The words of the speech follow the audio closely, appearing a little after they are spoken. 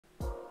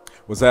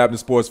What's happening,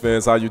 sports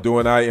fans? How you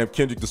doing? I am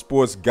Kendrick, the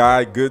sports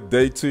guy. Good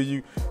day to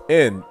you.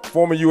 And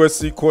former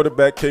USC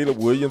quarterback Caleb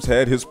Williams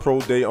had his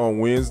pro day on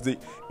Wednesday,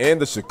 and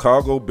the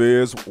Chicago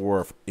Bears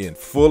were in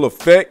full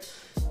effect.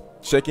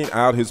 Checking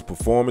out his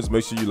performance,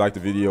 make sure you like the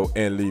video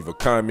and leave a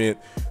comment.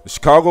 The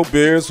Chicago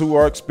Bears, who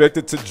are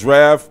expected to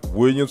draft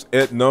Williams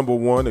at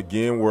 #1,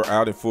 again, were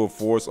out in full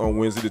force on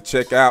Wednesday to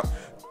check out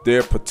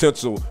their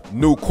potential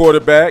new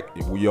quarterback.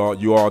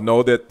 You all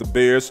know that the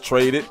Bears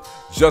traded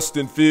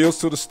Justin Fields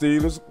to the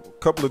Steelers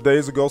a couple of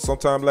days ago,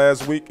 sometime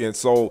last week, and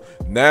so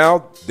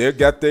now they've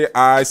got their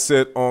eyes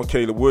set on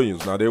Caleb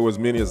Williams. Now, there were as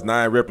many as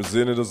 9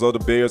 representatives of the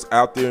Bears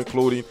out there,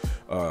 including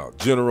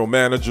General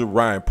Manager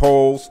Ryan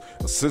Poles,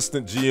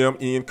 Assistant GM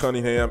Ian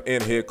Cunningham,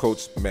 and Head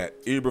Coach Matt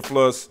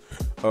Eberflus.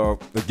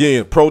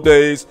 Again, pro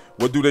days,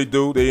 what do?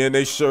 They in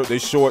their shorts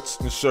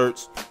and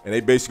shirts, and they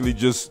basically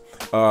just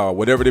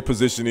whatever their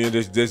position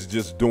is, they're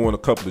just doing a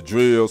couple of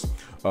drills.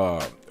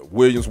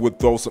 Williams would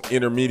throw some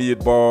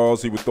intermediate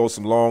balls. He would throw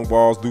some long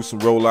balls, do some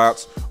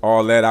rollouts,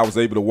 all that. I was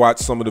able to watch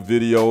some of the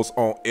videos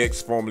on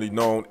X, formerly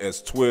known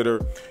as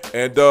Twitter.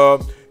 And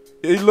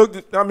he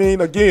looked, I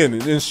mean, again,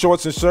 in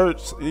shorts and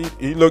shirts,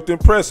 he looked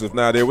impressive.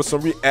 Now, there was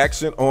some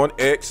reaction on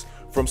X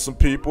from some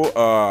people.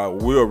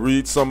 We'll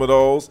read some of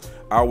those.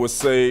 I would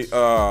say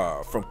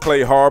from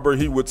Clay Harbor,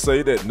 he would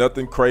say that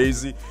nothing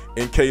crazy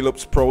in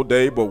Caleb's pro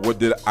day, but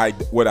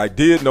what I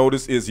did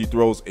notice is he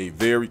throws a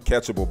very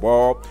catchable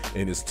ball,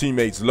 and his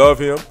teammates love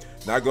him.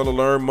 Not going to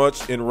learn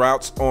much in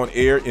routes on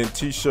air in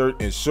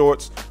t-shirt and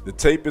shorts. The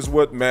tape is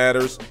what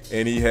matters,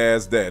 and he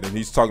has that. And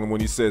he's talking,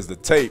 when he says the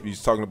tape,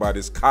 he's talking about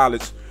his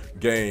college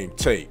game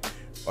tape.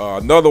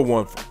 Another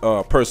one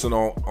person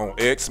on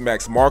X,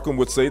 Max Markham,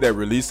 would say that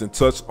release and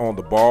touch on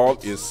the ball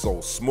is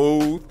so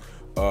smooth.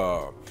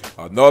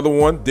 Another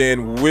one,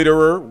 Dan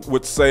Witterer,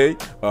 would say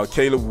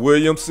Caleb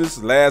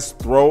Williams' last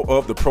throw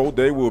of the pro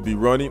day will be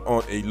running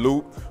on a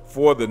loop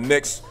for the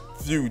next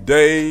few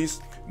days.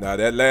 Now,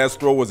 that last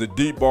throw was a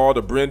deep ball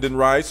to Brendan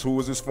Rice, who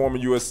was his former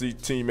USC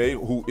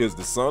teammate, who is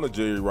the son of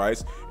Jerry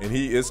Rice, and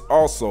he is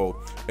also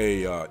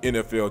a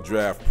NFL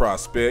draft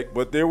prospect.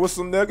 But there were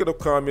some negative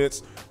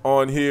comments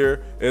on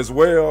here as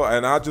well,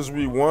 and I'll just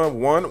read one.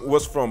 One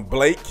was from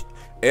Blake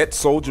at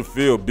Soldier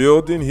Field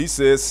Building. He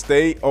says,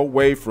 "Stay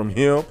away from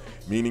him,"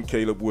 meaning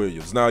Caleb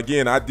Williams. Now,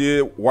 again, I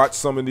did watch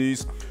some of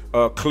these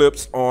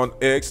clips on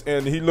X,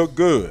 and he looked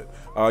good.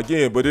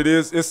 Again, but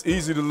it's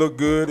easy to look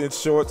good in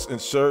shorts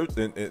and shirt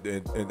and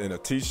a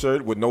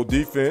t-shirt with no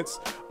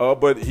defense.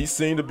 But he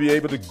seemed to be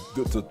able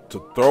to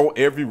throw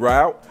every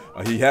route.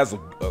 He has a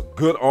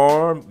good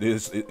arm.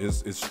 His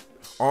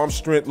arm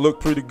strength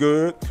looked pretty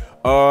good.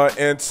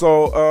 And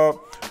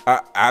so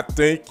I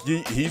think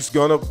he's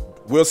gonna.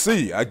 We'll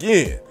see.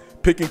 Again,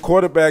 picking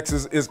quarterbacks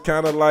is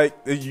kind of like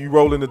you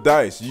rolling the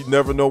dice. You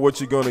never know what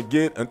you're going to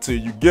get until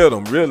you get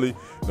them, really,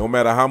 no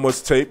matter how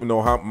much tape and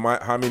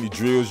how many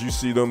drills you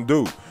see them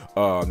do.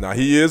 Now,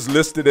 he is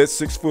listed at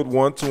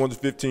 6'1",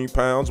 215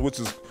 pounds, which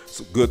is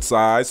a good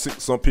size.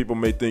 Some people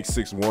may think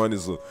 6'1"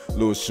 is a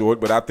little short,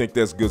 but I think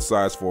that's good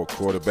size for a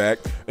quarterback.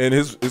 And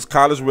his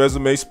college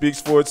resume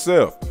speaks for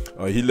itself.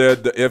 He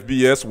led the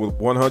FBS with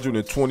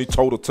 120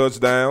 total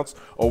touchdowns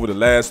over the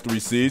last 3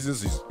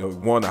 seasons. He's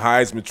won the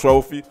Heisman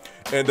Trophy.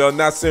 And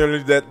not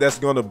saying that's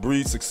going to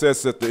breed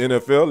success at the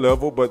NFL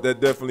level, but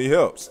that definitely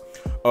helps.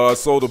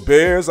 So the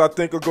Bears, I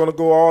think, are going to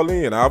go all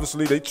in.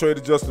 Obviously, they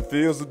traded Justin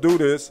Fields to do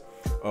this,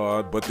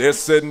 but they're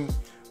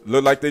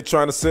look like they're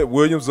trying to set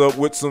Williams up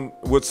with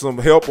some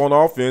help on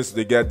offense.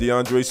 They got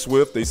DeAndre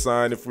Swift. They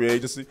signed in free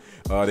agency.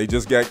 They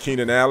just got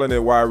Keenan Allen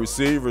at wide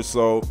receiver.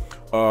 So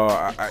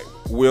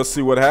we'll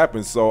see what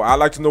happens. So I'd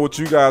like to know what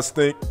you guys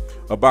think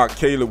about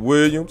Caleb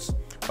Williams.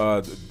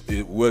 Will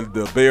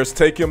the Bears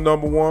take him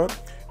 #1?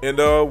 And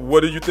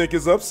what do you think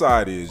his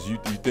upside is? You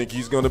think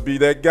he's going to be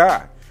that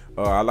guy?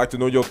 I'd like to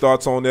know your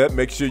thoughts on that.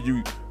 Make sure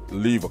you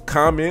leave a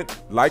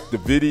comment, like the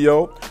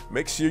video,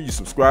 make sure you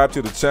subscribe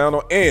to the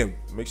channel, and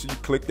make sure you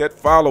click that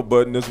follow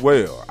button as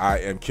well. I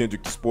am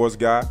Kendrick, the sports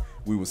guy.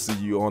 We will see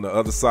you on the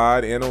other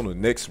side and on the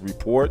next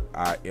report.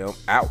 I am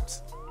out.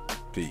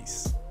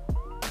 Peace.